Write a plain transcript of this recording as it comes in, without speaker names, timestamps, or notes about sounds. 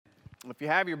If you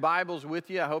have your Bibles with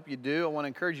you, I hope you do. I want to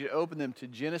encourage you to open them to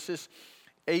Genesis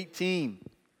 18.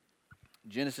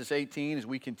 Genesis 18, as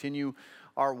we continue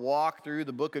our walk through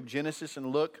the book of Genesis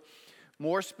and look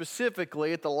more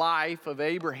specifically at the life of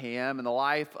Abraham and the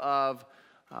life of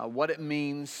what it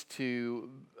means to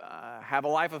have a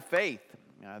life of faith.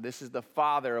 This is the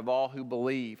father of all who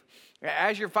believe.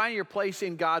 As you're finding your place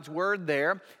in God's Word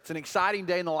there, it's an exciting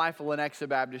day in the life of Lenexa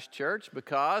Baptist Church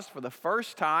because for the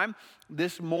first time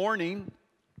this morning,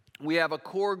 we have a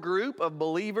core group of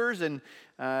believers and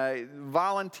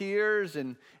volunteers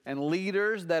and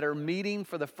leaders that are meeting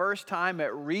for the first time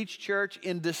at Reach Church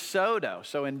in DeSoto.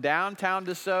 So in downtown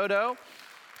DeSoto,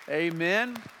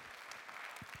 amen.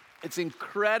 It's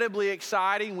incredibly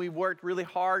exciting. We've worked really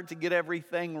hard to get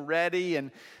everything ready,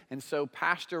 and so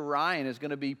Pastor Ryan is going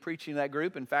to be preaching to that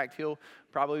group. In fact, he'll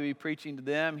probably be preaching to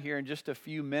them here in just a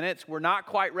few minutes. We're not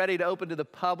quite ready to open to the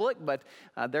public, but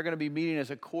they're going to be meeting as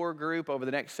a core group over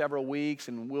the next several weeks,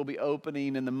 and we'll be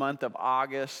opening in the month of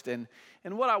August. And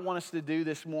what I want us to do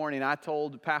this morning, I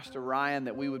told Pastor Ryan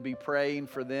that we would be praying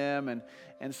for them,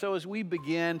 and so as we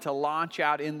begin to launch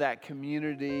out in that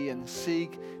community and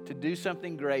seek to do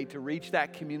something great to reach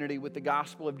that community with the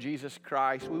gospel of Jesus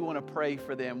Christ, we want to pray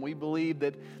for them. We believe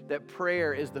that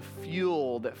prayer is the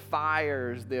fuel that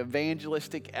fires the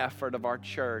evangelistic effort of our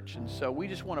church. And so we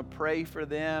just want to pray for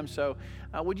them. So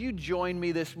would you join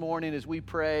me this morning as we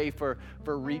pray for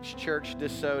Reach Church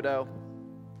DeSoto?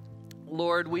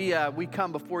 Lord, we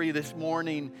come before you this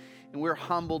morning and we're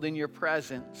humbled in your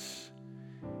presence.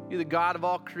 You're the God of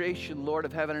all creation, Lord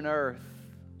of heaven and earth.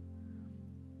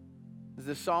 As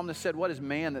the psalmist said, what is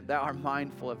man that thou art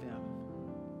mindful of him?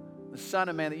 The Son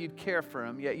of Man that you'd care for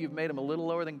him, yet you've made him a little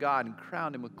lower than God and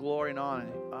crowned him with glory and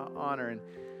honor and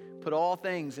put all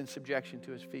things in subjection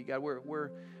to his feet. God,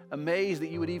 we're amazed that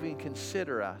you would even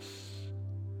consider us.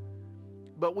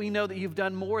 But we know that you've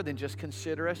done more than just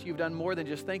consider us. You've done more than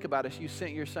just think about us. You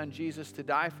sent your Son Jesus to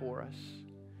die for us,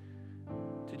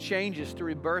 to change us, to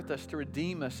rebirth us, to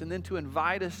redeem us, and then to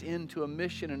invite us into a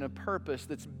mission and a purpose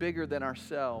that's bigger than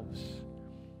ourselves.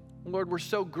 Lord, we're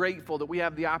so grateful that we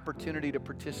have the opportunity to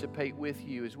participate with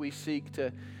you as we seek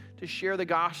to share the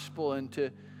gospel and to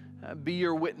be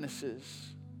your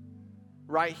witnesses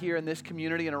right here in this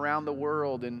community and around the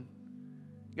world. And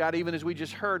God, even as we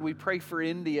just heard, we pray for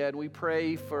India and we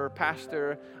pray for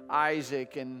Pastor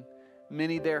Isaac and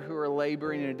many there who are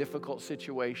laboring in a difficult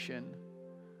situation.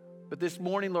 But this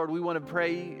morning, Lord, we want to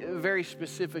pray very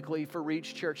specifically for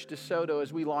Reach Church DeSoto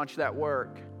as we launch that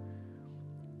work.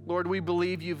 Lord, we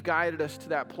believe you've guided us to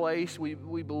that place. We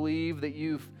believe that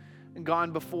you've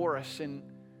gone before us. And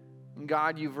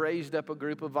God, you've raised up a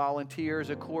group of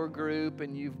volunteers, a core group,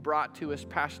 and you've brought to us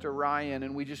Pastor Ryan.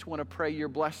 And we just want to pray your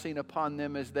blessing upon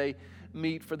them as they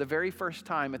meet for the very first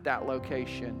time at that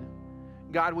location.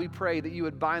 God, we pray that you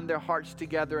would bind their hearts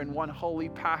together in one holy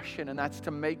passion, and that's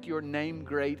to make your name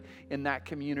great in that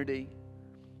community.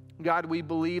 God, we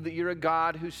believe that you're a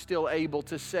God who's still able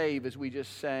to save, as we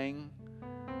just sang.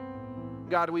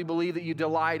 God, we believe that you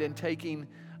delight in taking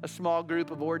a small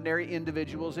group of ordinary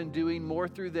individuals and doing more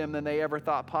through them than they ever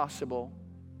thought possible.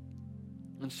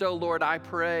 And so, Lord, I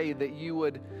pray that you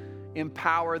would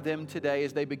empower them today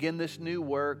as they begin this new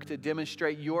work to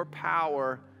demonstrate your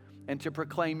power and to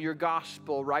proclaim your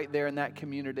gospel right there in that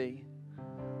community.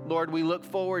 Lord, we look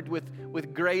forward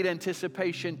with great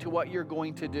anticipation to what you're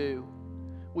going to do.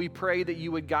 We pray that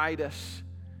you would guide us.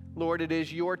 Lord, it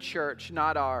is your church,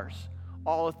 not ours.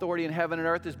 All authority in heaven and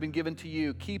earth has been given to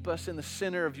you. Keep us in the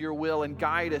center of your will and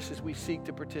guide us as we seek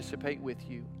to participate with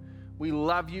you. We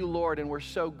love you, Lord, and we're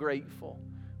so grateful.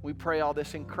 We pray all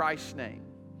this in Christ's name.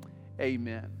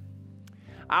 Amen.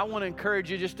 I want to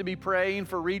encourage you just to be praying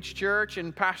for Reach Church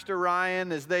and Pastor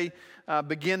Ryan as they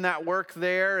begin that work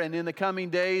there. And in the coming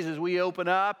days as we open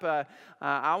up,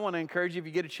 I want to encourage you, if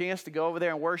you get a chance, to go over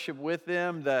there and worship with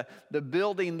them. The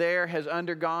building there has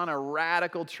undergone a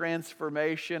radical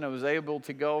transformation. I was able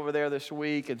to go over there this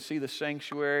week and see the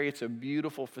sanctuary. It's a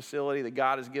beautiful facility that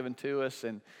God has given to us.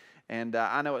 And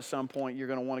I know at some point you're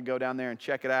going to want to go down there and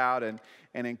check it out and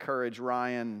encourage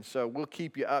Ryan. So we'll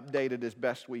keep you updated as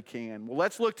best we can. Well,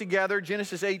 let's look together.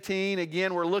 Genesis 18.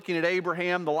 Again, we're looking at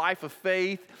Abraham, the life of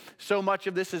faith. So much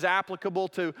of this is applicable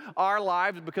to our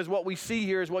lives because what we see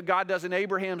here is what God does in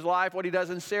Abraham's life. What he does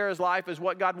in Sarah's life is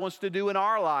what God wants to do in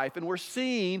our life. And we're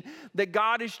seeing that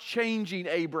God is changing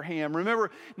Abraham.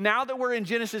 Remember, now that we're in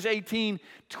Genesis 18,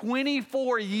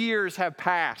 24 years have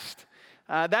passed.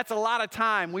 That's a lot of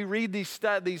time. We read these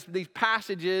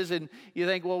passages and you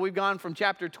think, well, we've gone from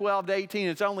chapter 12 to 18.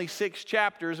 It's only 6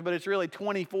 chapters, but it's really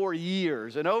 24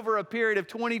 years. And over a period of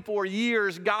 24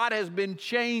 years, God has been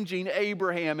changing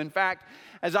Abraham. In fact,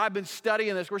 as I've been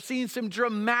studying this, we're seeing some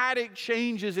dramatic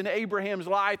changes in Abraham's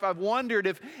life. I've wondered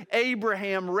if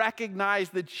Abraham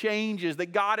recognized the changes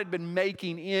that God had been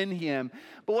making in him.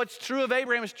 But what's true of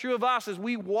Abraham is true of us. As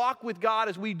we walk with God,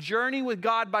 as we journey with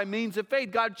God by means of faith,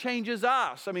 God changes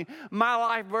us. I mean, my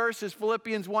life verse is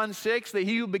Philippians 1:6, that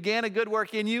he who began a good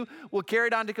work in you will carry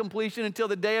it on to completion until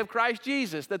the day of Christ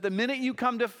Jesus. That the minute you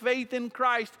come to faith in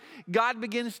Christ, God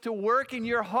begins to work in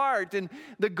your heart. And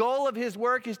the goal of his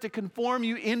work is to conform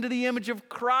you into the image of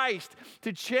Christ,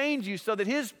 to change you so that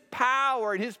his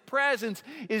power and his presence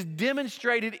is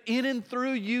demonstrated in and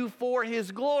through you for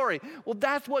his glory. Well,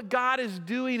 that's what God is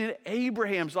doing in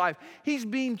Abraham's life. He's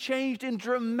being changed in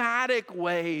dramatic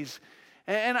ways.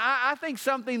 And I think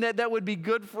something that would be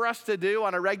good for us to do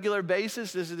on a regular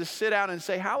basis is to sit down and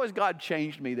say, how has God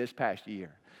changed me this past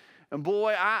year? And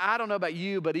boy, I don't know about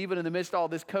you, but even in the midst of all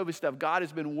this COVID stuff, God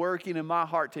has been working in my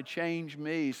heart to change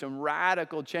me, some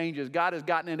radical changes. God has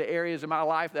gotten into areas of my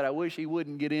life that I wish he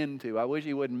wouldn't get into. I wish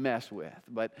he wouldn't mess with.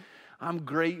 But I'm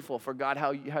grateful for God,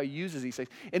 how he uses these things.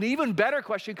 An even better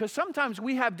question, because sometimes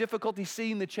we have difficulty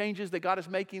seeing the changes that God is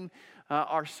making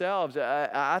ourselves.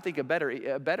 I think a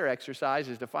better exercise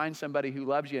is to find somebody who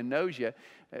loves you and knows you.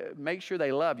 Make sure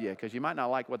they love you, because you might not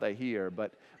like what they hear.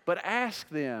 But ask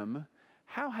them,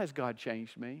 how has God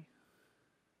changed me?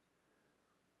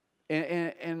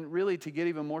 And really, to get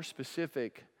even more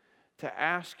specific, to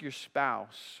ask your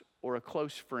spouse or a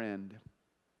close friend,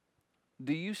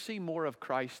 do you see more of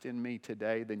Christ in me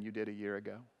today than you did a year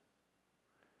ago?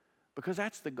 Because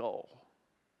that's the goal.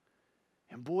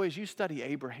 And boy, as you study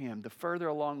Abraham, the further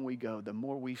along we go, the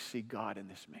more we see God in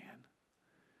this man.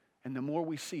 And the more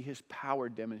we see his power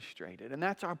demonstrated. And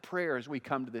that's our prayer as we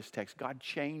come to this text. God,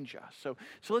 change us. So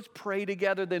let's pray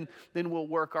together, then we'll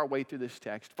work our way through this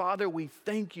text. Father, we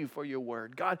thank you for your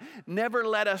word. God, never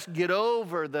let us get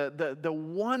over the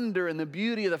wonder and the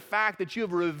beauty of the fact that you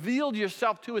have revealed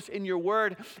yourself to us in your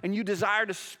word, and you desire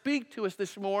to speak to us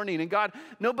this morning. And God,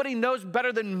 nobody knows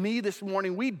better than me this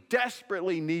morning. We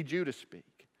desperately need you to speak.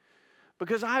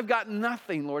 Because I've got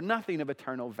nothing, Lord, nothing of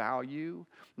eternal value.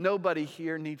 Nobody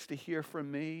here needs to hear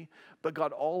from me. But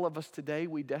God, all of us today,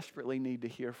 we desperately need to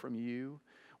hear from you.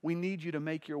 We need you to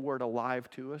make your word alive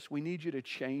to us. We need you to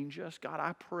change us. God,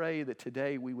 I pray that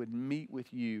today we would meet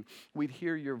with you. We'd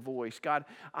hear your voice. God,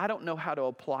 I don't know how to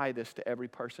apply this to every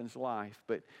person's life,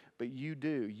 but you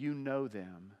do. You know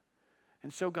them.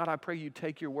 And so, God, I pray you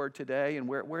take your word today, and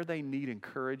where they need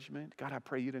encouragement, God, I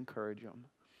pray you'd encourage them.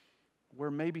 Where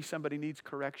maybe somebody needs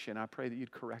correction, I pray that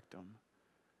you'd correct them.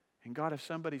 And God, if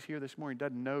somebody's here this morning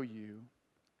doesn't know you,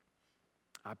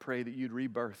 I pray that you'd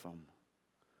rebirth them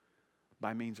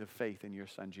by means of faith in your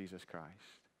Son, Jesus Christ.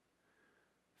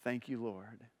 Thank you,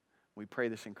 Lord. We pray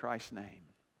this in Christ's name.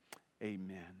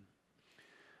 Amen.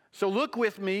 So look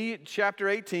with me, chapter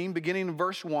 18, beginning in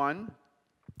verse 1.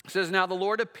 It says, now the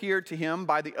Lord appeared to him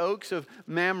by the oaks of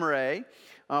Mamre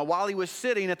while he was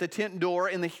sitting at the tent door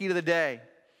in the heat of the day.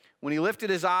 When he lifted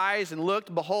his eyes and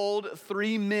looked, behold,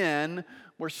 3 men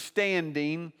were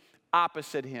standing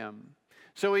opposite him.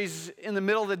 So he's in the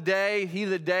middle of the day, heat of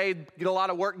the day, get a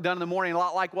lot of work done in the morning, a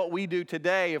lot like what we do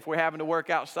today if we're having to work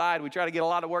outside. We try to get a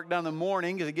lot of work done in the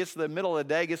morning because it gets to the middle of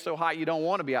the day, it gets so hot you don't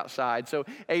want to be outside. So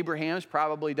Abraham's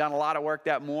probably done a lot of work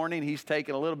that morning. He's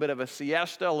taken a little bit of a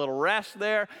siesta, a little rest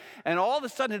there. And all of a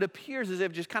sudden it appears as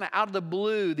if just kind of out of the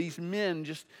blue, these men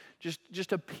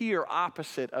just appear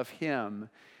opposite of him.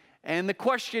 And the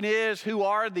question is, who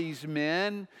are these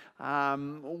men?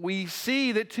 We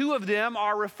see that 2 of them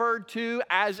are referred to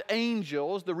as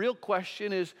angels. The real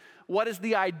question is, what is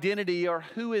the identity, or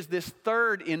who is this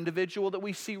third individual that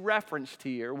we see referenced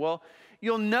here? Well,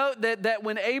 you'll note that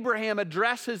when Abraham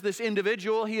addresses this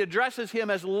individual, he addresses him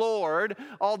as Lord,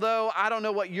 although I don't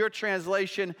know what your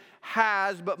translation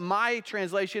has, but my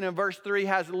translation in verse 3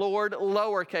 has Lord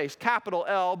lowercase, capital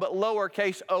L, but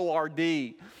lowercase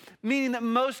O-R-D. Meaning that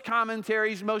most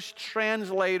commentaries, most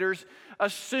translators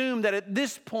assume that at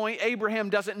this point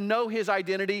Abraham doesn't know his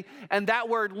identity, and that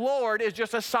word Lord is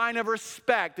just a sign of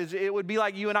respect. It would be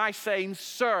like you and I saying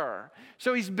sir.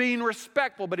 So he's being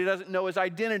respectful, but he doesn't know his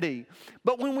identity.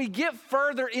 But when we get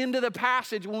further into the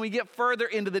passage, when we get further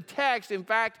into the text, in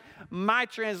fact, my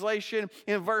translation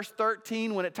in verse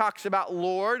 13, when it talks about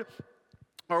Lord,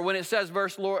 or when it says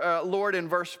Lord in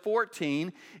verse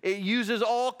 14, it uses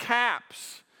all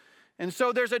caps. And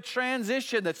so there's a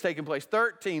transition that's taking place.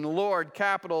 13, Lord,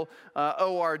 capital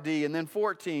O-R-D. And then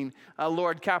 14,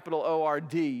 Lord, capital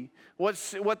O-R-D.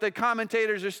 What the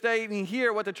commentators are stating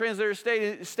here, what the translators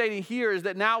are stating here is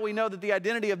that now we know that the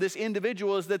identity of this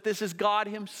individual is that this is God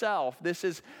himself. This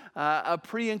is a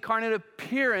pre-incarnate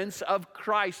appearance of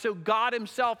Christ. So God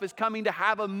himself is coming to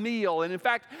have a meal. And in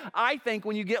fact, I think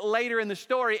when you get later in the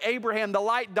story, Abraham, the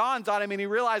light dawns on him and he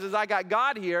realizes, I got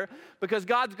God here, because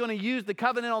God's going to use the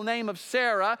covenantal name of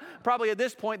Sarah. Probably at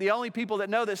this point, the only people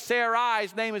that know that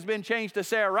Sarai's name has been changed to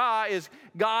Sarah is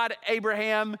God,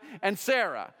 Abraham, and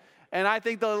Sarah. And I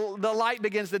think the light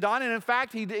begins to dawn. And in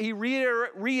fact, he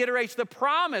reiterates the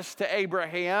promise to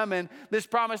Abraham, and this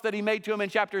promise that he made to him in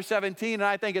chapter 17. And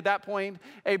I think at that point,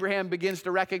 Abraham begins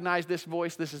to recognize this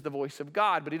voice. This is the voice of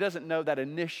God. But he doesn't know that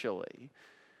initially.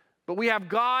 But we have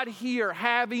God here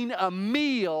having a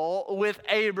meal with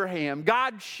Abraham.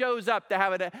 God shows up to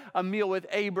have a meal with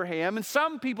Abraham. And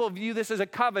some people view this as a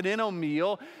covenantal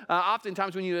meal.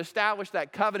 Oftentimes when you establish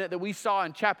that covenant that we saw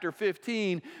in chapter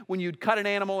 15, when you'd cut an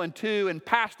animal in two and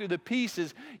pass through the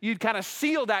pieces, you'd kind of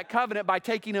seal that covenant by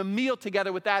taking a meal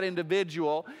together with that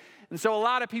individual. And so a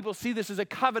lot of people see this as a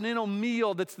covenantal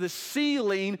meal that's the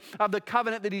sealing of the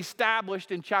covenant that he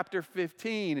established in chapter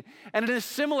 15. And in a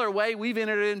similar way, we've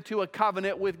entered into a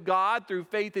covenant with God through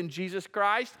faith in Jesus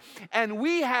Christ. And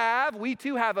we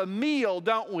too have a meal,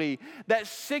 don't we, that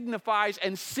signifies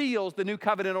and seals the new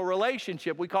covenantal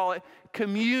relationship. We call it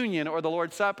communion, or the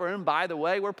Lord's Supper. And by the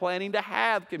way, we're planning to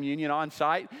have communion on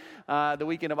site the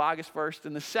weekend of August 1st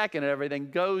and the 2nd, and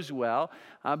everything goes well.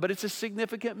 But it's a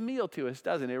significant meal to us,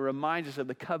 doesn't it? It reminds us of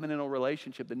the covenantal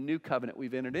relationship, the new covenant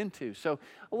we've entered into. So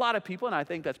a lot of people, and I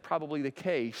think that's probably the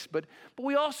case, but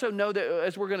we also know that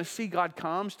as we're going to see, God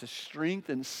comes to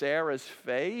strengthen Sarah's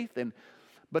faith.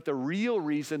 But the real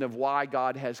reason of why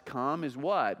God has come is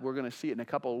what? We're going to see it in a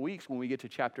couple of weeks when we get to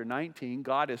chapter 19.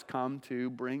 God has come to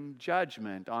bring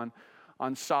judgment on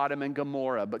Sodom and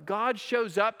Gomorrah. But God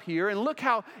shows up here, and look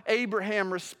how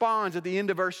Abraham responds at the end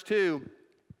of verse 2.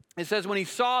 It says, when he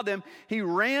saw them, he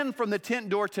ran from the tent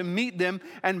door to meet them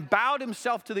and bowed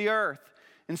himself to the earth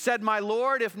and said, my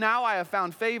Lord, if now I have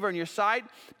found favor in your sight,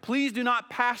 please do not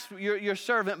pass your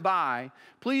servant by.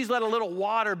 Please let a little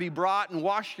water be brought and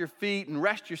wash your feet and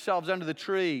rest yourselves under the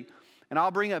tree. And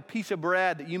I'll bring a piece of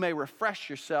bread that you may refresh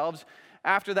yourselves.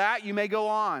 After that, you may go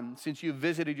on, since you've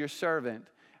visited your servant.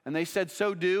 And they said,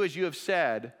 so do as you have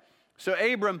said. So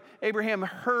Abraham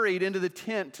hurried into the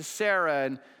tent to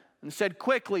Sarah and said,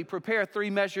 quickly, prepare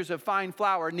 3 measures of fine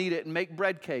flour, knead it, and make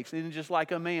bread cakes. And just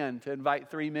like a man to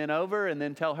invite 3 men over and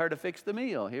then tell her to fix the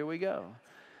meal. Here we go.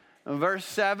 In verse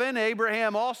 7,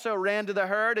 Abraham also ran to the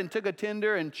herd and took a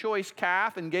tender and choice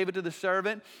calf and gave it to the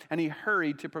servant, and he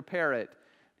hurried to prepare it.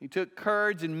 He took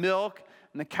curds and milk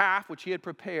and the calf which he had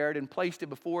prepared and placed it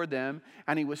before them,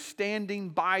 and he was standing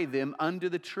by them under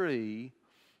the tree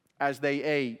as they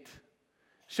ate.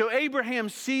 So Abraham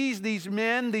sees these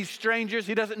men, these strangers.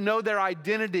 He doesn't know their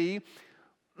identity.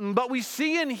 But we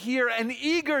see and hear an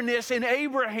eagerness in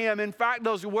Abraham. In fact,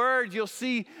 those words, you'll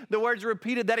see the words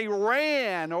repeated that he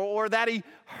ran or that he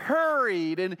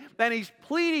hurried. And then he's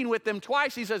pleading with them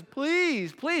twice. He says,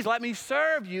 please, please let me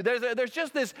serve you. There's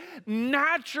just this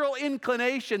natural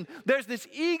inclination. There's this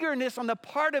eagerness on the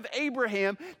part of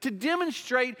Abraham to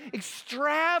demonstrate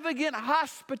extravagant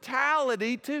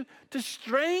hospitality to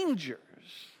strangers.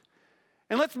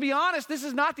 And let's be honest, this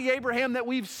is not the Abraham that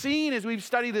we've seen as we've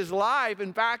studied his life.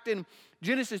 In fact, in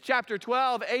Genesis chapter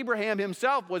 12, Abraham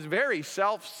himself was very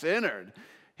self-centered.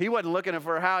 He wasn't looking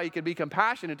for how he could be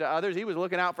compassionate to others. He was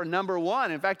looking out for number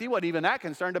one. In fact, he wasn't even that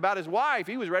concerned about his wife.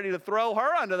 He was ready to throw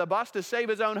her under the bus to save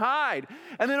his own hide.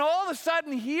 And then all of a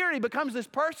sudden here he becomes this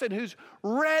person who's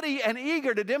ready and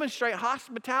eager to demonstrate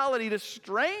hospitality to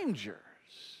strangers.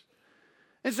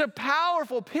 It's a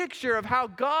powerful picture of how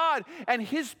God and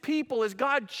his people, as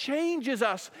God changes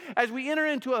us, as we enter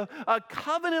into a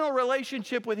covenantal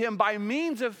relationship with him by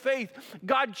means of faith,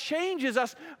 God changes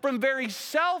us from very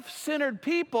self-centered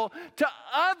people to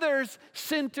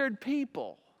others-centered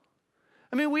people.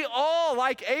 I mean, we all,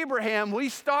 like Abraham, we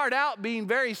start out being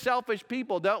very selfish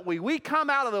people, don't we? We come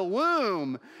out of the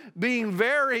womb being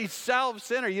very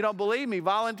self-centered. You don't believe me?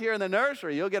 Volunteer in the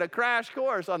nursery. You'll get a crash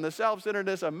course on the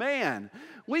self-centeredness of man.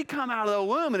 We come out of the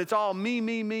womb and it's all me,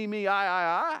 me, me, me,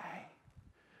 I.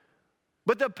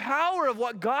 But the power of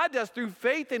what God does through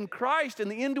faith in Christ and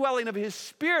the indwelling of his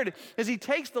Spirit is he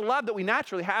takes the love that we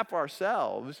naturally have for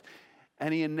ourselves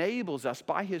and he enables us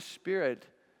by his Spirit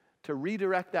to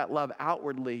redirect that love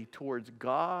outwardly towards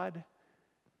God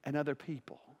and other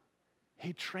people.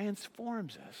 He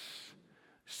transforms us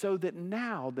so that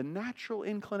now the natural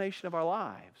inclination of our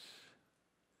lives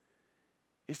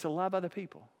is to love other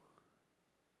people.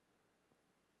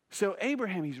 So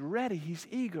Abraham, he's ready, he's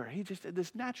eager. He just had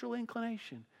this natural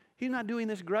inclination. He's not doing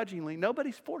this grudgingly.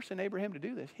 Nobody's forcing Abraham to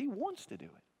do this. He wants to do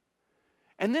it.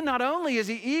 And then not only is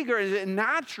he eager, is it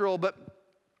natural, but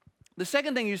the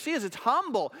second thing you see is it's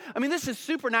humble. I mean, this is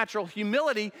supernatural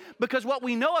humility, because what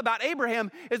we know about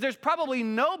Abraham is there's probably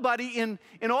nobody in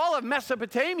all of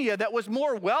Mesopotamia that was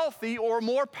more wealthy or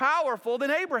more powerful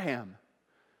than Abraham.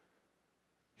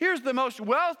 Here's the most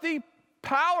wealthy,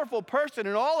 powerful person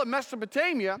in all of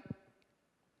Mesopotamia,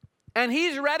 and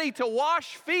he's ready to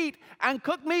wash feet and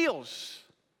cook meals.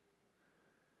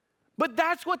 But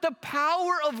that's what the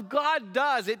power of God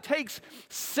does. It takes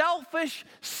selfish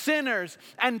sinners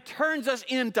and turns us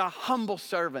into humble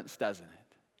servants, doesn't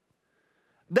it?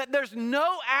 That there's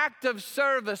no act of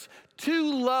service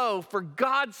too low for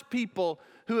God's people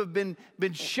who have been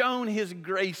shown His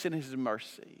grace and His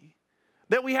mercy.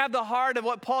 That we have the heart of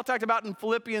what Paul talked about in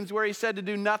Philippians, where he said to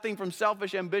do nothing from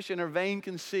selfish ambition or vain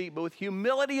conceit, but with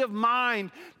humility of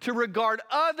mind to regard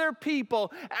other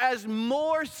people as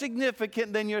more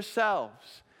significant than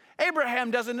yourselves. Abraham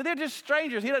doesn't, they're just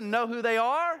strangers. He doesn't know who they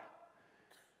are.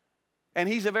 And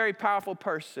he's a very powerful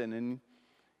person. And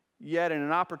yet in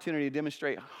an opportunity to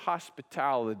demonstrate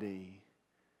hospitality,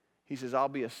 he says, I'll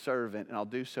be a servant and I'll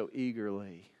do so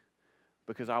eagerly,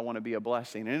 because I want to be a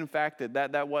blessing. And in fact,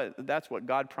 that's what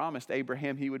God promised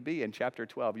Abraham he would be in chapter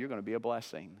 12. You're going to be a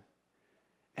blessing.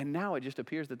 And now it just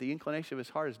appears that the inclination of his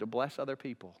heart is to bless other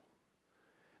people.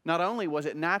 Not only was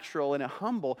it natural and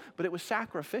humble, but it was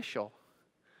sacrificial.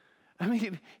 I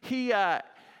mean, he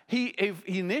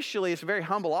initially, it's a very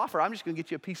humble offer. I'm just going to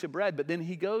get you a piece of bread. But then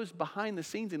he goes behind the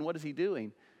scenes, and what is he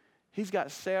doing? He's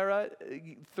got Sarah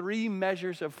 3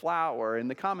 measures of flour, and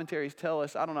the commentaries tell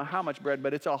us, I don't know how much bread,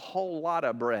 but it's a whole lot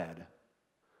of bread.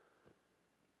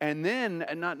 And then,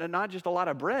 not just a lot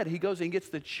of bread, he goes and gets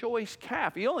the choice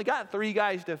calf. He only got 3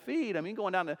 guys to feed. I mean,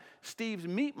 going down to Steve's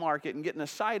meat market and getting a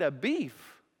side of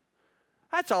beef.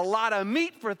 That's a lot of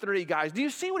meat for 3 guys. Do you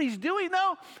see what he's doing,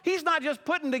 though? He's not just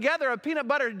putting together a peanut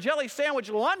butter and jelly sandwich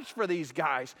lunch for these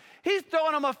guys. He's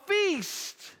throwing them a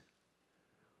feast.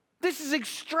 This is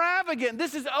extravagant.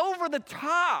 This is over the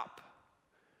top.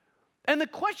 And the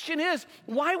question is,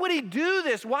 why would he do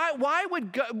this? Why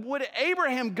would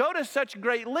Abraham go to such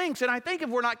great lengths? And I think if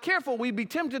we're not careful, we'd be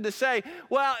tempted to say,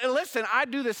 well, listen,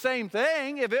 I'd do the same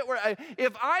thing.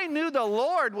 If I knew the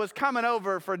Lord was coming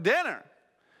over for dinner,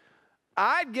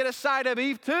 I'd get a side of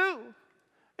beef too.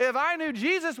 If I knew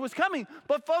Jesus was coming.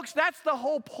 But folks, that's the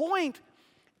whole point.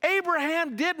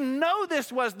 Abraham didn't know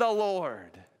this was the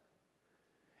Lord.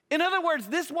 In other words,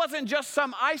 this wasn't just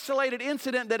some isolated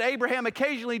incident that Abraham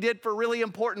occasionally did for really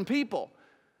important people.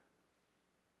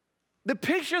 The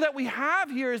picture that we have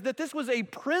here is that this was a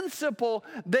principle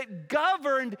that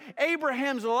governed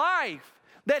Abraham's life,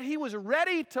 that he was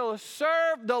ready to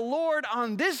serve the Lord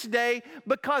on this day,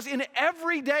 because in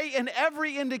every day, in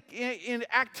every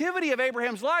activity of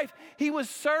Abraham's life, he was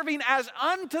serving as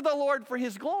unto the Lord for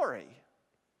His glory.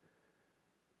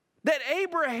 That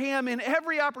Abraham, in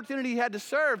every opportunity he had to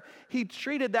serve, he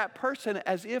treated that person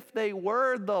as if they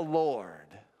were the Lord.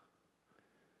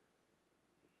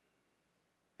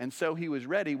 And so he was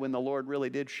ready when the Lord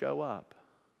really did show up.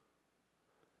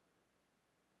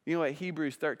 You know what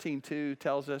Hebrews 13:2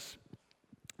 tells us?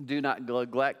 Do not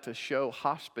neglect to show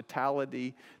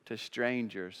hospitality to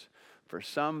strangers, for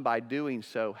some by doing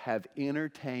so have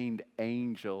entertained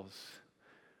angels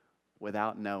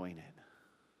without knowing it.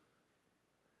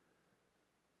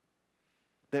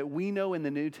 That we know in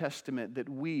the New Testament that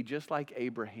we, just like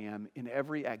Abraham, in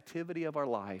every activity of our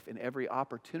life, in every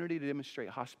opportunity to demonstrate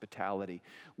hospitality,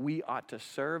 we ought to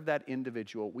serve that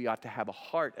individual. We ought to have a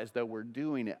heart as though we're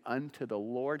doing it unto the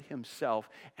Lord Himself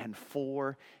and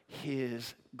for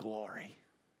His glory.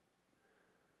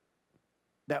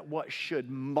 That what should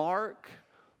mark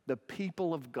the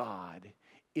people of God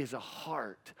is a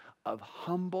heart of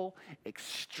humble,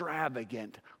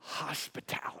 extravagant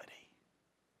hospitality.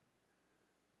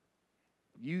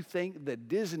 You think the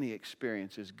Disney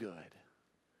experience is good.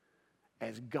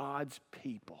 As God's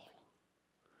people,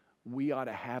 we ought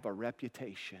to have a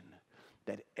reputation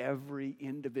that every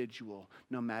individual,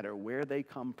 no matter where they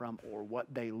come from or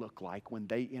what they look like, when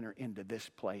they enter into this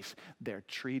place, they're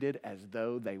treated as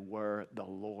though they were the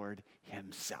Lord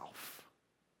Himself.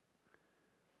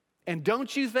 And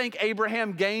don't you think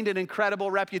Abraham gained an incredible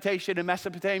reputation in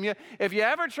Mesopotamia? If you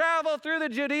ever travel through the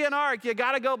Judean Arc, you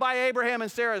got to go by Abraham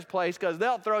and Sarah's place, because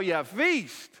they'll throw you a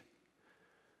feast.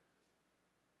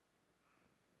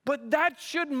 But that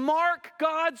should mark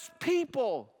God's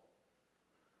people.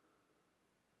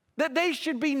 that they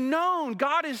should be known.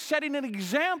 God is setting an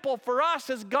example for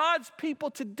us as God's people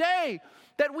today,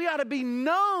 that we ought to be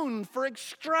known for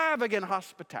extravagant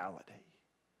hospitality.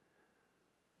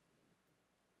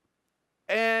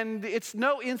 And it's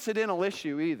no incidental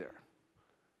issue either.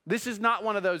 This is not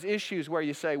one of those issues where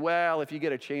you say, well, if you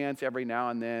get a chance every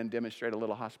now and then, demonstrate a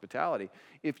little hospitality.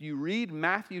 If you read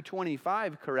Matthew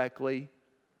 25 correctly,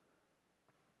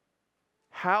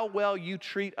 how well you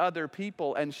treat other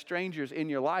people and strangers in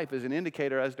your life is an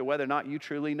indicator as to whether or not you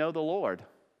truly know the Lord.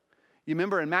 You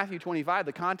remember in Matthew 25,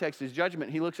 the context is judgment.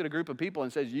 He looks at a group of people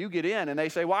and says, you get in. And they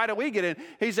say, why do we get in?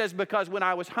 He says, because when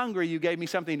I was hungry, you gave me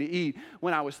something to eat.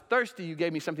 When I was thirsty, you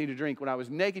gave me something to drink. When I was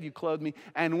naked, you clothed me.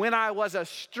 And when I was a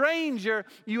stranger,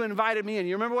 you invited me in.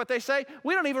 You remember what they say?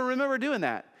 We don't even remember doing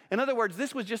that. In other words,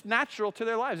 this was just natural to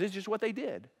their lives. It's just what they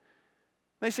did.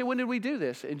 They say, when did we do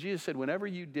this? And Jesus said, whenever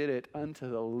you did it unto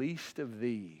the least of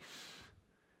these,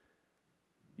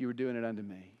 you were doing it unto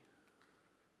me.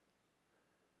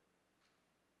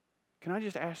 Can I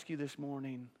just ask you this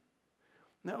morning?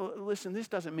 Now, listen, this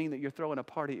doesn't mean that you're throwing a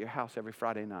party at your house every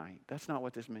Friday night. That's not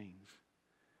what this means.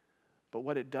 But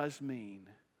what it does mean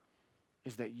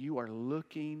is that you are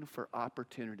looking for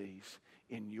opportunities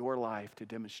in your life to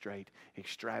demonstrate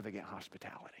extravagant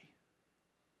hospitality.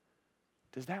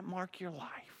 Does that mark your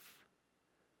life?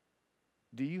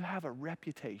 Do you have a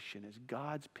reputation as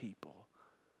God's people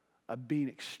of being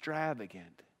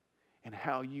extravagant in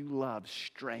how you love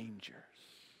strangers?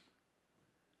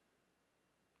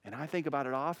 And I think about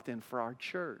it often for our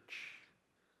church.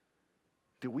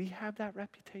 Do we have that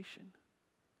reputation?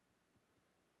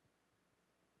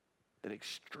 That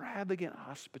extravagant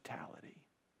hospitality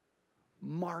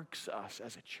marks us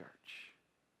as a church.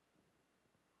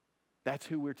 That's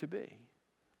who we're to be.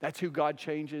 That's who God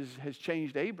has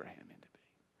changed Abraham into be.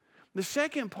 The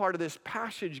second part of this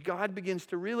passage, God begins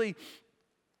to really,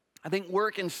 I think,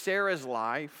 work in Sarah's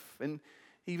life. And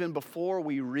even before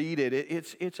we read it,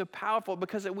 it's a powerful,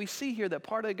 because we see here that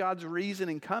part of God's reason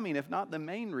in coming, if not the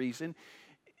main reason,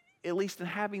 at least in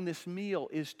having this meal,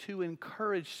 is to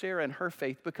encourage Sarah in her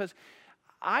faith. Because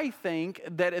I think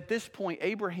that at this point,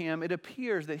 Abraham, it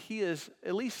appears that he is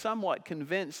at least somewhat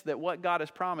convinced that what God has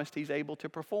promised, he's able to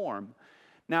perform.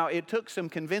 Now, it took some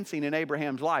convincing in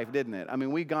Abraham's life, didn't it? I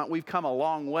mean, we've come a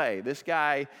long way. This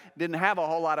guy didn't have a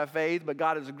whole lot of faith, but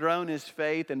God has grown his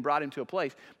faith and brought him to a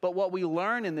place. But what we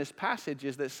learn in this passage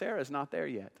is that Sarah's not there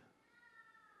yet.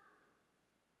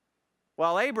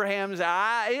 While Abraham's,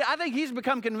 I think he's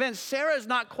become convinced, Sarah's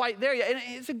not quite there yet. And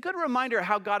it's a good reminder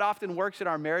how God often works in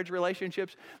our marriage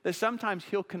relationships, that sometimes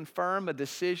he'll confirm a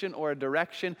decision or a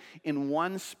direction in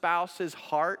one spouse's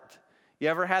heart. You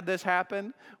ever had this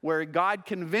happen? Where God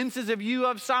convinces of you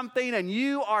of something and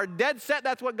you are dead set,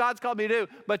 that's what God's called me to do,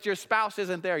 but your spouse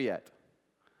isn't there yet.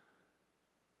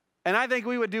 And I think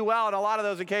we would do well on a lot of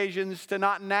those occasions to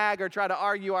not nag or try to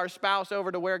argue our spouse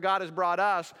over to where God has brought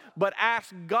us, but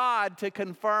ask God to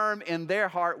confirm in their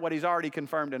heart what he's already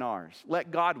confirmed in ours. Let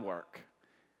God work.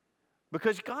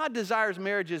 Because God desires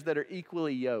marriages that are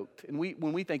equally yoked. And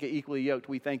when we think of equally yoked,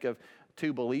 we think of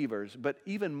two believers. But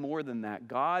even more than that,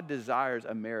 God desires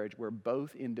a marriage where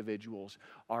both individuals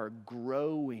are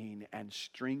growing and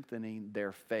strengthening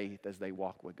their faith as they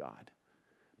walk with God.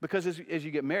 Because as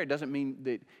you get married, doesn't mean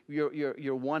that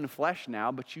you're one flesh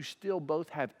now, but you still both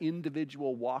have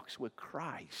individual walks with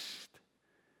Christ.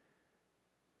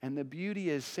 And the beauty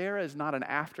is, Sarah is not an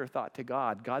afterthought to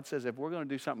God. God says, if we're going to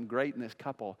do something great in this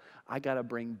couple, I got to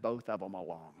bring both of them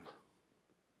along.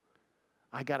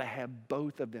 I got to have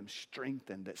both of them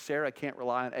strengthened. That Sarah can't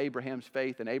rely on Abraham's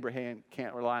faith and Abraham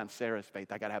can't rely on Sarah's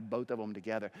faith. I got to have both of them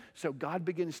together. So God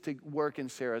begins to work in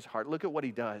Sarah's heart. Look at what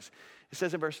he does. It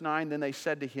says in verse 9, then they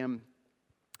said to him,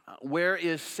 where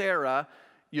is Sarah,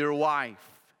 your wife?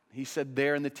 He said,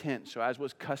 there in the tent. So as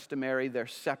was customary, they're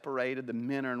separated. The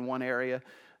men are in one area,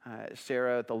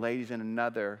 Sarah, the ladies in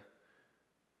another.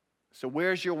 So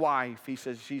where's your wife? He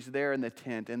says, she's there in the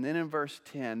tent. And then in verse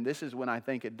 10, this is when I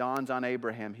think it dawns on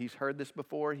Abraham. He's heard this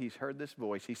before. He's heard this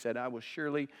voice. He said, I will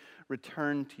surely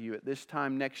return to you at this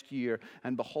time next year.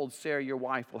 And behold, Sarah, your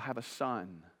wife, will have a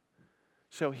son.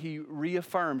 So he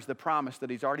reaffirms the promise that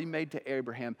he's already made to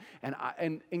Abraham.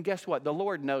 And guess what? The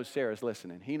Lord knows Sarah's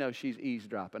listening. He knows she's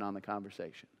eavesdropping on the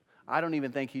conversation. I don't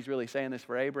even think he's really saying this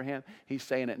for Abraham. He's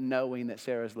saying it knowing that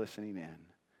Sarah's listening in.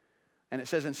 And it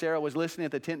says, and Sarah was listening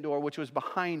at the tent door, which was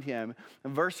behind him.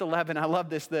 In verse 11, I love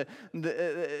this.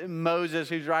 Moses,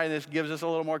 who's writing this, gives us a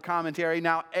little more commentary.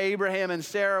 Now, Abraham and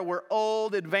Sarah were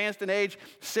old, advanced in age.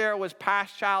 Sarah was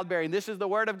past childbearing. This is the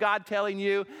word of God telling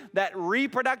you that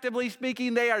reproductively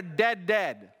speaking, they are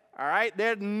dead. All right?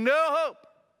 There's no hope.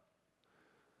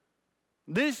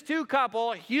 This two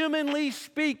couple, humanly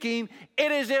speaking,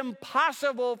 it is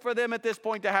impossible for them at this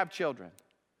point to have children.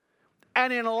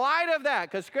 And in light of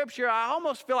that, because Scripture, I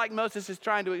almost feel like Moses is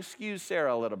trying to excuse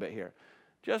Sarah a little bit here.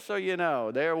 Just so you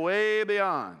know, they're way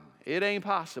beyond. It ain't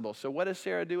possible. So what does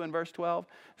Sarah do in verse 12?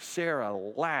 Sarah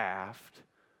laughed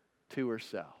to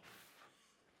herself,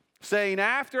 saying,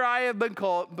 after I have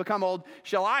become old,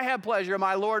 shall I have pleasure,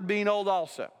 my Lord being old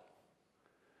also?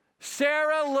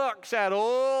 Sarah looks at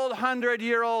old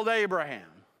 100-year-old Abraham,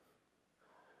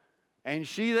 and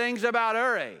she thinks about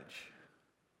her age.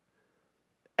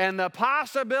 And the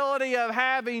possibility of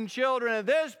having children at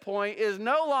this point is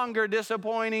no longer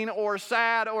disappointing or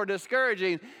sad or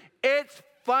discouraging. It's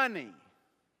funny.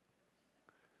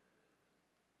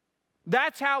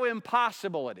 That's how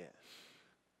impossible it is.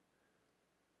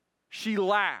 She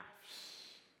laughs.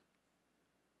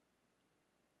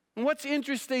 And what's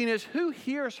interesting is who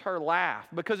hears her laugh,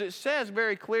 because it says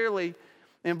very clearly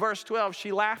in verse 12,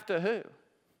 she laughed to who?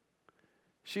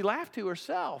 She laughed to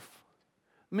herself,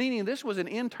 meaning this was an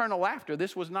internal laughter.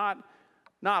 This was not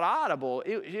audible.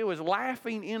 It was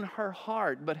laughing in her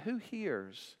heart, but who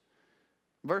hears?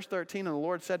 Verse 13, and the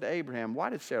Lord said to Abraham, why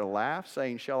did Sarah laugh,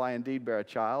 saying, shall I indeed bear a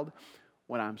child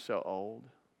when I'm so old?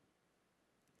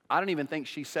 I don't even think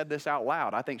she said this out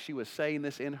loud. I think she was saying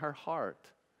this in her heart.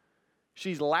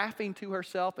 She's laughing to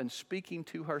herself and speaking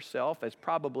to herself as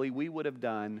probably we would have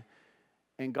done.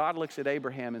 And God looks at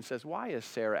Abraham and says, why is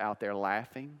Sarah out there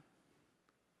laughing?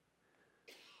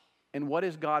 And what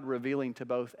is God revealing to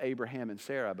both Abraham and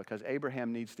Sarah? Because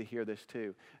Abraham needs to hear this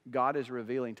too. God is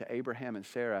revealing to Abraham and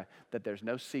Sarah that there's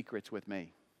no secrets with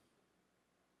me.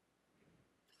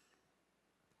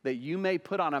 That you may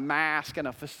put on a mask and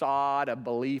a facade of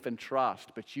belief and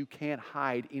trust, but you can't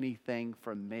hide anything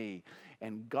from me.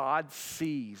 And God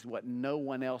sees what no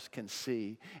one else can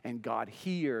see. And God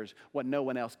hears what no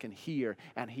one else can hear.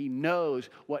 And He knows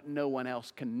what no one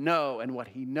else can know. And what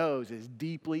He knows is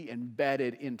deeply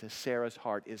embedded into Sarah's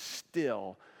heart is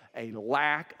still a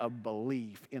lack of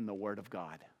belief in the Word of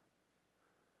God.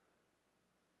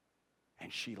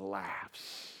 And she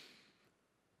laughs.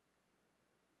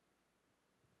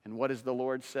 And what does the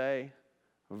Lord say?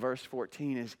 Verse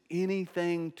 14, is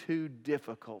anything too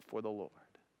difficult for the Lord?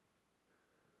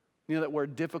 You know that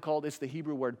word difficult, it's the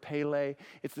Hebrew word pele.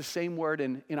 It's the same word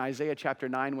in Isaiah chapter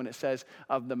 9 when it says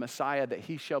of the Messiah that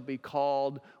He shall be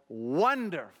called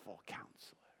Wonderful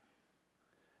Counselor.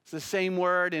 It's the same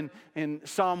word in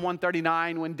Psalm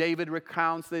 139 when David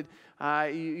recounts that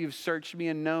you've searched me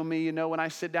and know me. You know when I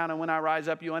sit down and when I rise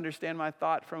up, you understand my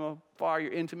thought from afar.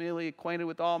 You're intimately acquainted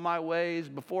with all my ways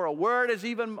before a word is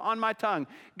even on my tongue.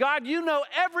 God, you know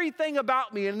everything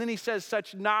about me. And then He says,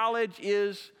 such knowledge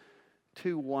is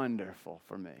too wonderful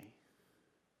for me.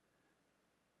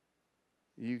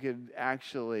 You could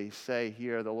actually say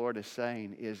here, the Lord is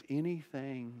saying, is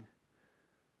anything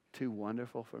too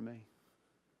wonderful for me?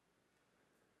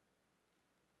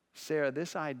 Sarah,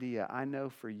 this idea, I know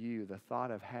for you, the thought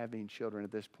of having children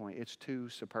at this point, it's too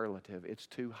superlative, it's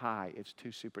too high, it's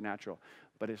too supernatural,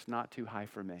 but it's not too high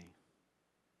for me.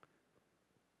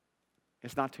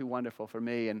 It's not too wonderful for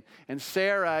me. And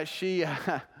Sarah,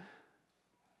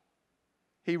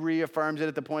 He reaffirms it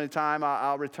at the point of time,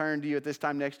 I'll return to you at this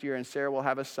time next year, and Sarah will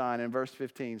have a son. In verse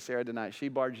 15, Sarah denied. She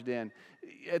barged in.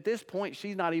 At this point,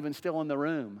 she's not even still in the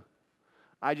room.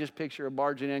 I just picture her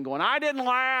barging in going, I didn't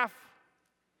laugh.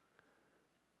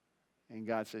 And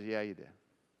God says, yeah, you did.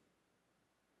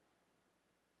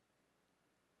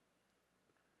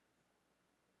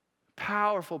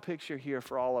 Powerful picture here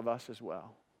for all of us as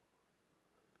well.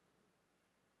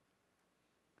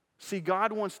 See,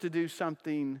 God wants to do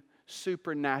something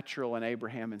supernatural in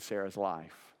Abraham and Sarah's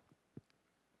life.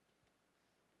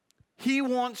 He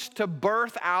wants to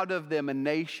birth out of them a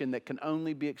nation that can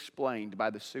only be explained by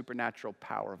the supernatural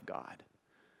power of God.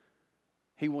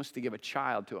 He wants to give a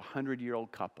child to a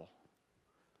 100-year-old couple.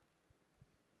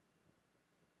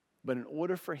 But in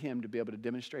order for Him to be able to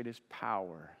demonstrate His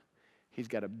power, He's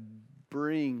got to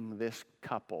bring this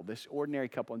couple, this ordinary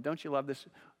couple. And don't you love this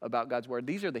about God's Word?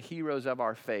 These are the heroes of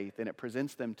our faith, and it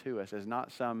presents them to us as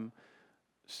not some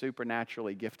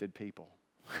supernaturally gifted people.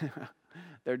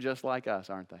 They're just like us,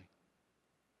 aren't they?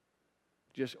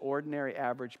 Just ordinary,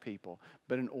 average people.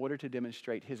 But in order to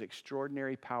demonstrate His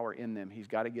extraordinary power in them, He's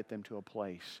got to get them to a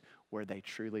place where they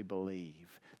truly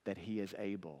believe that He is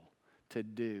able to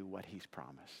do what He's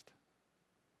promised.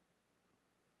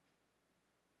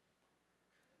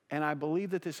 And I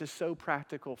believe that this is so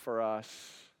practical for us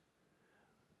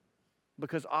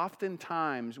Because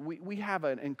oftentimes we have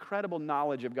an incredible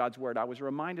knowledge of God's Word. I was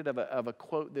reminded of a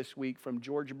quote this week from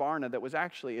George Barna that was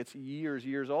actually, it's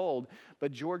years old,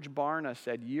 but George Barna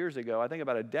said years ago, I think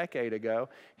about a decade ago,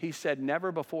 he said,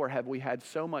 never before have we had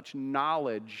so much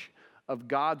knowledge of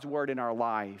God's Word in our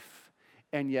life,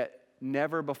 and yet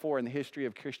never before in the history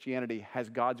of Christianity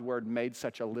has God's Word made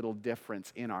such a little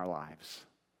difference in our lives.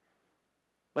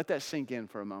 Let that sink in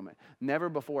for a moment. Never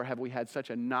before have we had such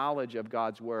a knowledge of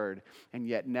God's Word, and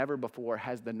yet never before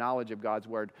has the knowledge of God's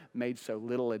Word made so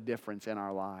little a difference in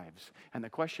our lives. And the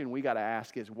question we got to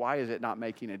ask is, why is it not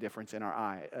making a difference in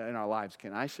our lives?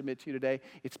 Can I submit to you today?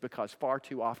 It's because far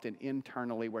too often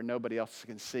internally, where nobody else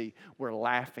can see, we're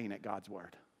laughing at God's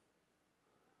Word.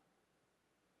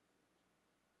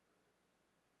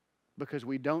 Because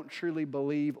we don't truly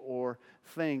believe or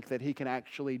think that He can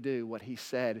actually do what He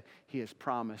said He has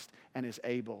promised and is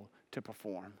able to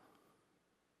perform.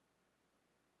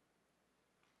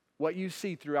 What you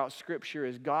see throughout Scripture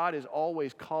is God is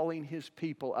always calling His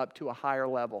people up to a higher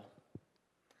level.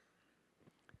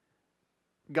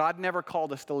 God never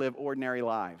called us to live ordinary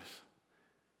lives.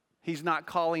 He's not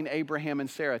calling Abraham and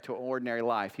Sarah to an ordinary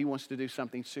life. He wants to do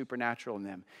something supernatural in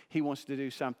them. He wants to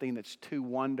do something that's too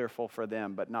wonderful for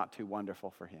them, but not too wonderful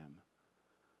for Him.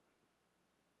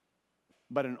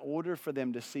 But in order for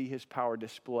them to see His power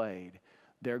displayed,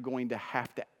 they're going to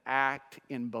have to act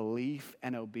in belief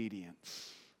and obedience.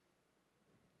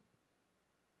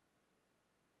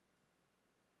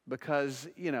 Because,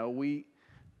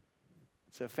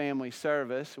 it's a family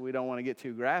service. We don't want to get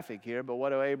too graphic here, but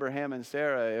what do Abraham and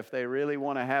Sarah, if they really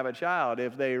want to have a child,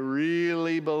 if they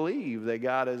really believe that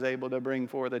God is able to bring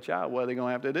forth a child, what are they going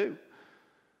to have to do?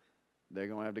 They're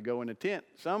going to have to go in a tent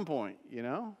at some point,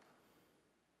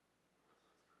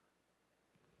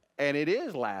 And it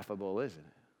is laughable, isn't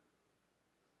it?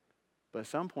 But at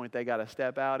some point, they got to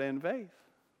step out in faith.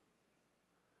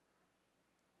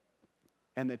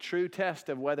 And the true test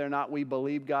of whether or not we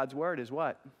believe God's Word is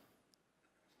what?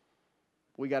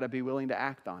 We got to be willing to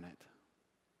act on it.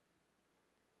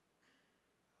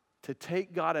 To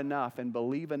take God enough and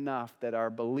believe enough that our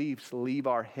beliefs leave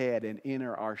our head and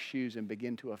enter our shoes and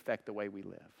begin to affect the way we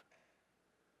live.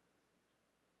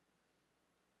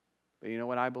 But you know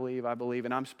what I believe? I believe,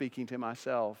 and I'm speaking to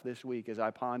myself this week as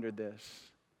I pondered this,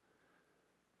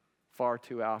 far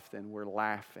too often we're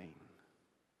laughing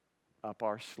up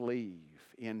our sleeve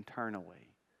internally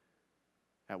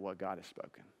at what God has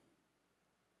spoken.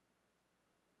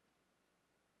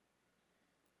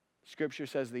 Scripture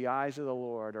says the eyes of the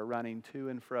Lord are running to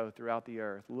and fro throughout the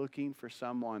earth, looking for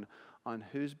someone on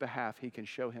whose behalf He can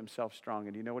show Himself strong.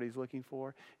 And do you know what He's looking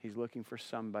for? He's looking for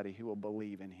somebody who will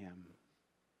believe in Him.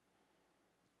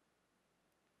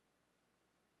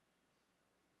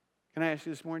 Can I ask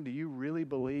you this morning, do you really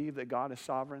believe that God is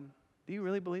sovereign? Do you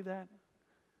really believe that?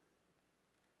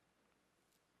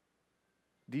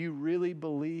 Do you really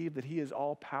believe that He is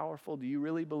all-powerful? Do you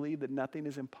really believe that nothing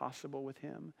is impossible with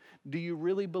Him? Do you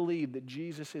really believe that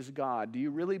Jesus is God? Do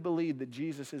you really believe that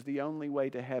Jesus is the only way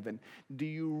to heaven? Do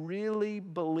you really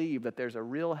believe that there's a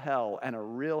real hell and a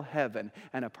real heaven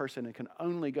and a person that can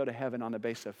only go to heaven on the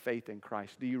basis of faith in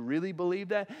Christ? Do you really believe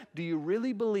that? Do you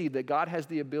really believe that God has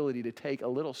the ability to take a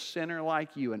little sinner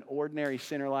like you, an ordinary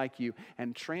sinner like you,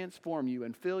 and transform you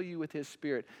and fill you with His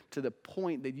Spirit to the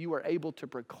point that you are able to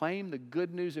proclaim the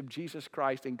good news of Jesus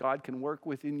Christ, and God can work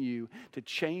within you to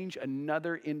change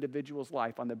another individual's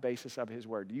life on the basis of His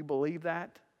Word? Do you believe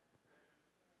that?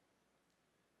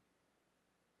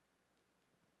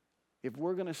 If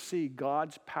we're going to see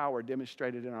God's power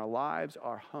demonstrated in our lives,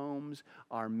 our homes,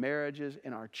 our marriages,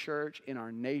 in our church, in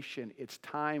our nation, it's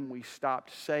time we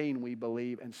stopped saying we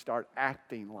believe and start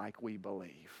acting like we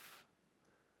believe.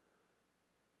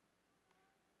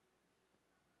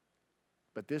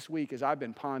 But this week, as I've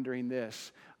been pondering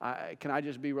this, can I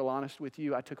just be real honest with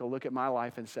you? I took a look at my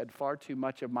life and said, far too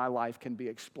much of my life can be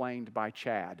explained by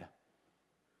Chad.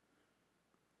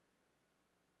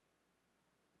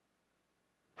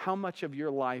 How much of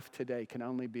your life today can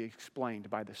only be explained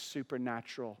by the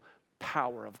supernatural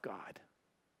power of God?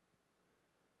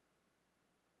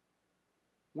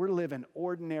 We're living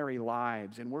ordinary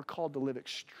lives, and we're called to live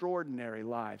extraordinary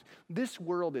lives. This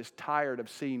world is tired of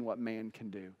seeing what man can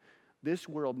do. This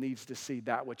world needs to see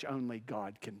that which only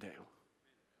God can do.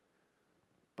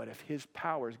 But if His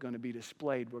power is going to be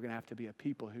displayed, we're going to have to be a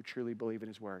people who truly believe in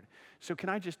His Word. So can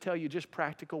I just tell you, just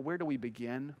practical, where do we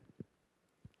begin?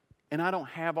 And I don't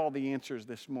have all the answers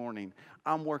this morning.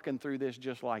 I'm working through this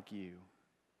just like you.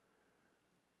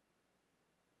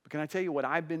 Can I tell you what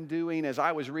I've been doing as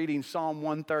I was reading Psalm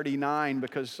 139,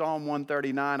 because Psalm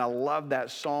 139, I love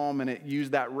that psalm, and it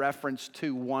used that reference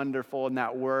to wonderful, and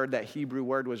that word, that Hebrew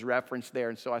word was referenced there.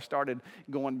 And so I started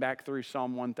going back through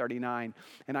Psalm 139.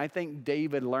 And I think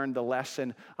David learned the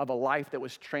lesson of a life that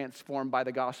was transformed by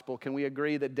the gospel. Can we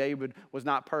agree that David was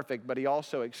not perfect, but he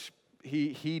also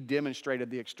he demonstrated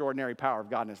the extraordinary power of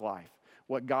God in his life,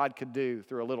 what God could do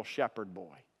through a little shepherd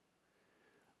boy.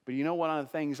 But you know, one of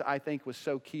the things I think was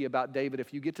so key about David,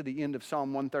 if you get to the end of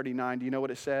Psalm 139, do you know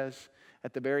what it says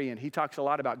at the very end? He talks a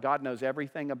lot about God knows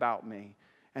everything about me.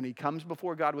 And he comes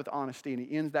before God with honesty, and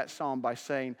he ends that psalm by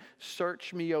saying,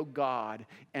 "Search me, O God,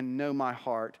 and know my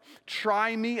heart.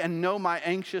 Try me and know my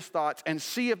anxious thoughts, and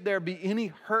see if there be any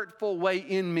hurtful way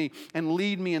in me, and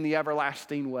lead me in the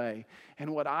everlasting way."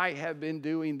 And what I have been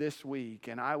doing this week,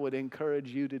 and I would encourage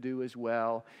you to do as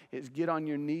well, is get on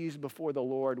your knees before the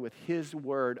Lord with His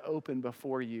Word open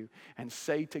before you, and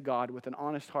say to God with an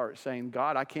honest heart, saying,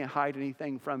 "God, I can't hide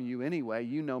anything from you anyway.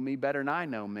 You know me better than I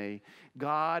know me.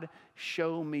 God,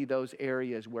 show me those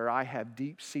areas where I have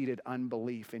deep-seated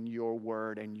unbelief in your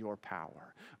word and your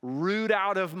power. Root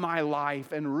out of my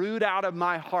life and root out of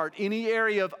my heart any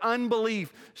area of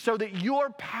unbelief, so that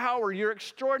your power, your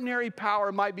extraordinary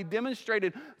power, might be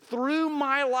demonstrated through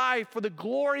my life for the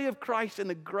glory of Christ and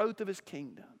the growth of His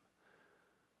kingdom."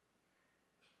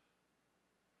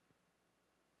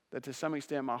 That to some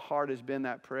extent my heart has been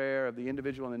that prayer of the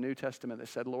individual in the New Testament that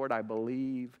said, "Lord, I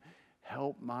believe,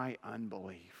 help my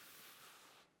unbelief."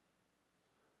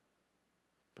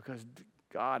 Because,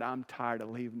 God, I'm tired of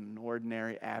living an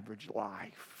ordinary, average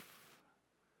life.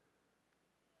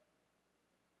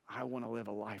 I want to live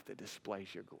a life that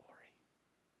displays your glory.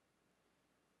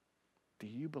 Do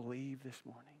you believe this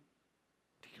morning?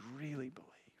 Do you really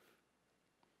believe?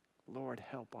 Lord,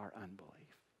 help our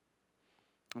unbelief.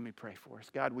 Let me pray for us.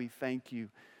 God, we thank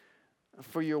you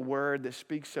for your word that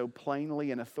speaks so plainly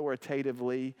and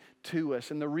authoritatively to us.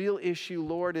 And the real issue,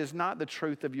 Lord, is not the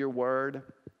truth of your word.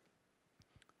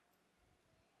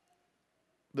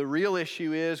 The real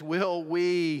issue is, will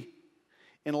we,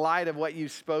 in light of what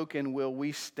you've spoken, will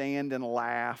we stand and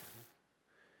laugh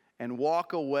and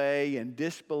walk away in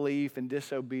disbelief and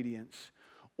disobedience?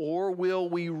 Or will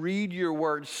we read your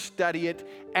word, study it,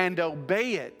 and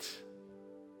obey it?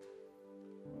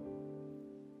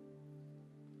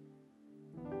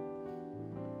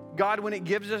 God, when it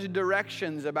gives us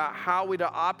directions about how we to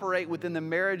operate within the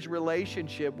marriage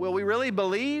relationship, will we really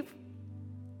believe?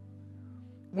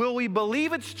 Will we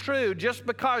believe it's true just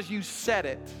because you said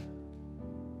it?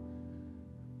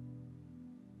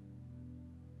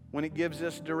 When it gives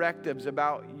us directives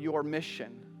about your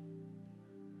mission,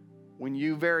 when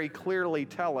you very clearly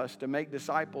tell us to make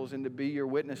disciples and to be your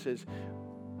witnesses,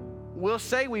 we'll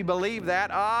say we believe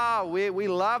that. We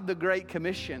love the Great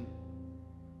Commission.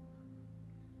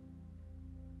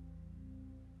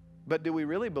 But do we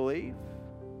really believe?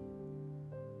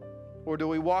 Or do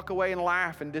we walk away and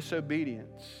laugh in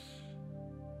disobedience?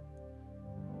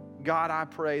 God, I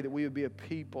pray that we would be a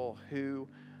people who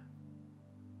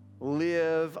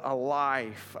live a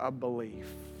life of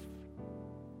belief.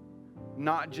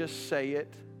 Not just say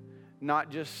it, not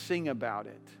just sing about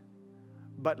it,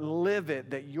 but live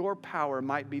it, that your power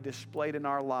might be displayed in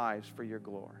our lives for your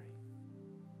glory.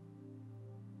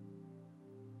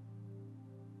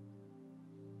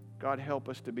 God, help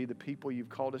us to be the people you've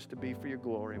called us to be for your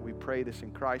glory. We pray this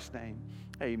in Christ's name.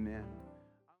 Amen.